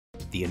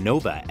The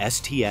INOVA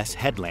STS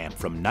Headlamp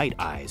from Night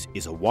Eyes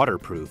is a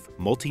waterproof,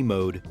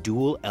 multi-mode,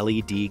 dual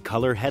LED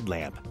color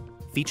headlamp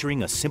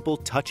featuring a simple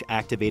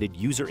touch-activated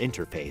user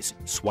interface,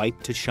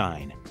 Swipe to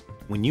Shine.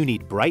 When you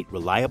need bright,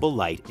 reliable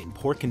light in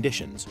poor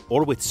conditions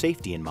or with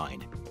safety in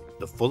mind,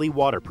 the fully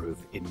waterproof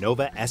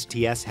INOVA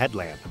STS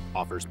Headlamp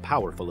offers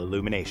powerful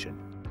illumination.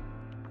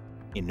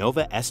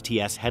 INOVA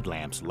STS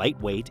Headlamp's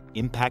lightweight,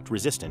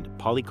 impact-resistant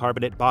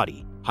polycarbonate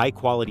body,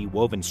 high-quality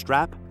woven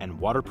strap, and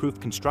waterproof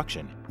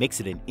construction makes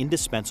it an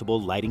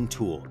indispensable lighting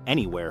tool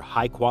anywhere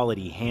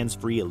high-quality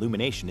hands-free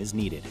illumination is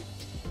needed.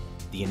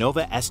 The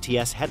INOVA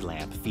STS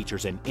Headlamp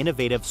features an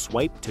innovative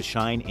Swipe to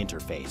Shine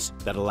interface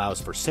that allows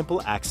for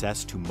simple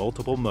access to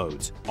multiple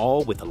modes,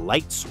 all with a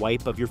light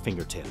swipe of your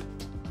fingertip.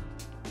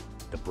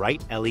 The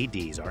bright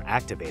LEDs are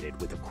activated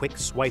with a quick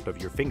swipe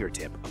of your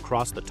fingertip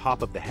across the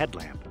top of the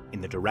headlamp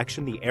in the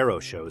direction the arrow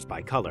shows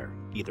by color,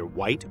 either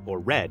white or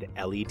red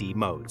LED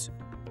modes.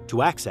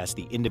 To access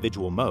the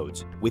individual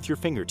modes, with your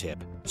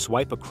fingertip,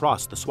 swipe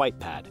across the swipe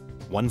pad.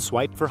 One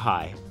swipe for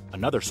high,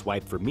 another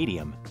swipe for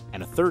medium,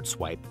 and a third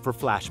swipe for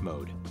flash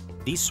mode.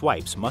 These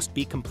swipes must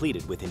be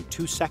completed within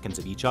 2 seconds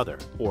of each other,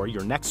 or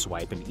your next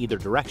swipe in either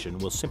direction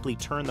will simply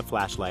turn the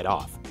flashlight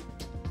off.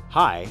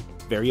 High,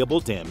 variable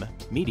dim,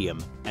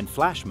 medium, and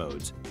flash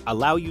modes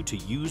allow you to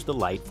use the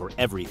light for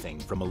everything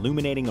from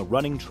illuminating a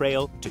running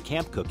trail to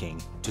camp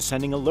cooking to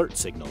sending alert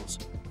signals.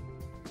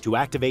 To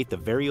activate the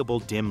variable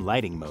dim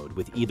lighting mode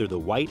with either the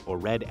white or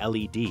red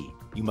LED,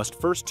 you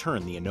must first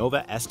turn the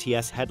INOVA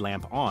STS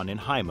headlamp on in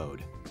high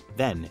mode.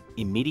 Then,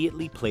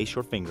 immediately place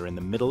your finger in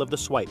the middle of the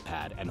swipe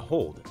pad and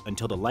hold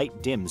until the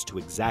light dims to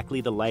exactly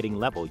the lighting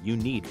level you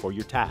need for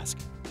your task.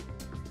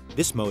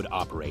 This mode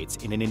operates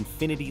in an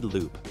infinity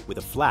loop with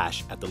a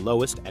flash at the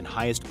lowest and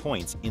highest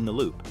points in the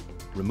loop.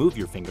 Remove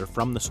your finger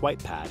from the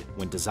swipe pad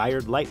when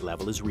desired light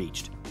level is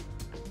reached.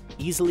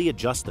 Easily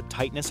adjust the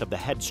tightness of the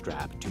head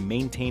strap to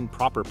maintain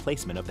proper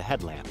placement of the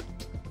headlamp.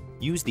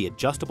 Use the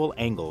adjustable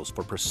angles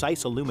for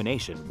precise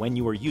illumination when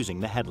you are using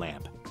the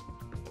headlamp.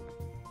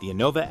 The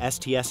INOVA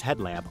STS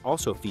headlamp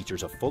also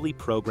features a fully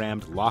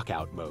programmed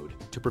lockout mode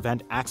to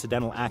prevent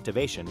accidental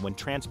activation when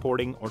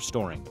transporting or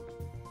storing.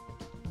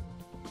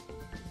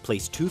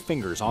 Place 2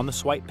 fingers on the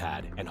swipe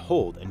pad and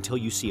hold until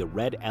you see a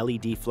red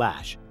LED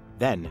flash.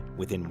 Then,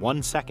 within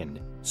 1 second,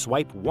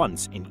 swipe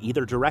once in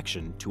either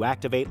direction to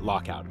activate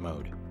lockout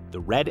mode. The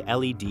red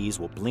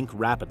LEDs will blink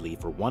rapidly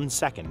for 1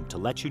 second to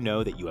let you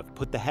know that you have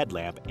put the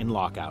headlamp in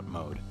lockout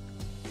mode.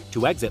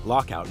 To exit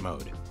lockout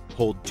mode,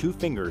 hold 2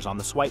 fingers on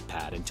the swipe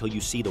pad until you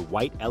see the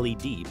white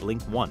LED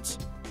blink once.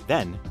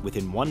 Then,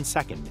 within 1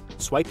 second,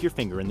 swipe your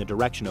finger in the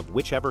direction of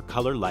whichever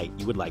color light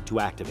you would like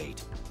to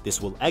activate. This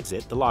will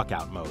exit the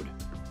lockout mode.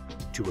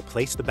 To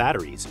replace the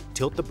batteries,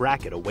 tilt the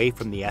bracket away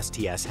from the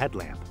STS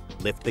headlamp.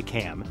 Lift the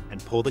cam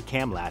and pull the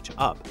cam latch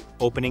up,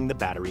 opening the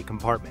battery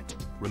compartment.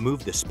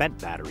 Remove the spent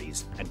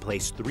batteries and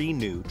place 3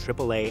 new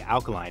AAA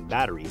alkaline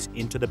batteries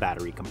into the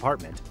battery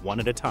compartment, one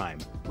at a time,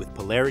 with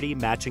polarity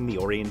matching the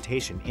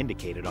orientation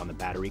indicated on the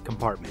battery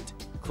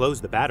compartment.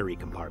 Close the battery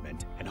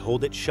compartment and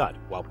hold it shut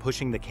while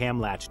pushing the cam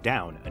latch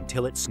down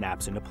until it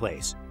snaps into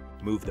place.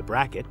 Move the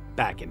bracket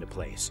back into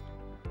place.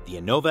 The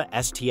INOVA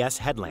STS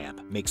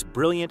headlamp makes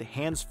brilliant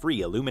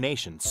hands-free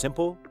illumination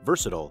simple,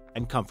 versatile,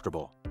 and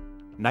comfortable.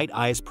 Night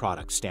Eyes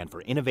products stand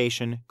for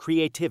innovation,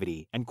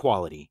 creativity, and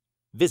quality.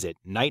 Visit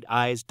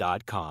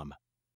nighteyes.com.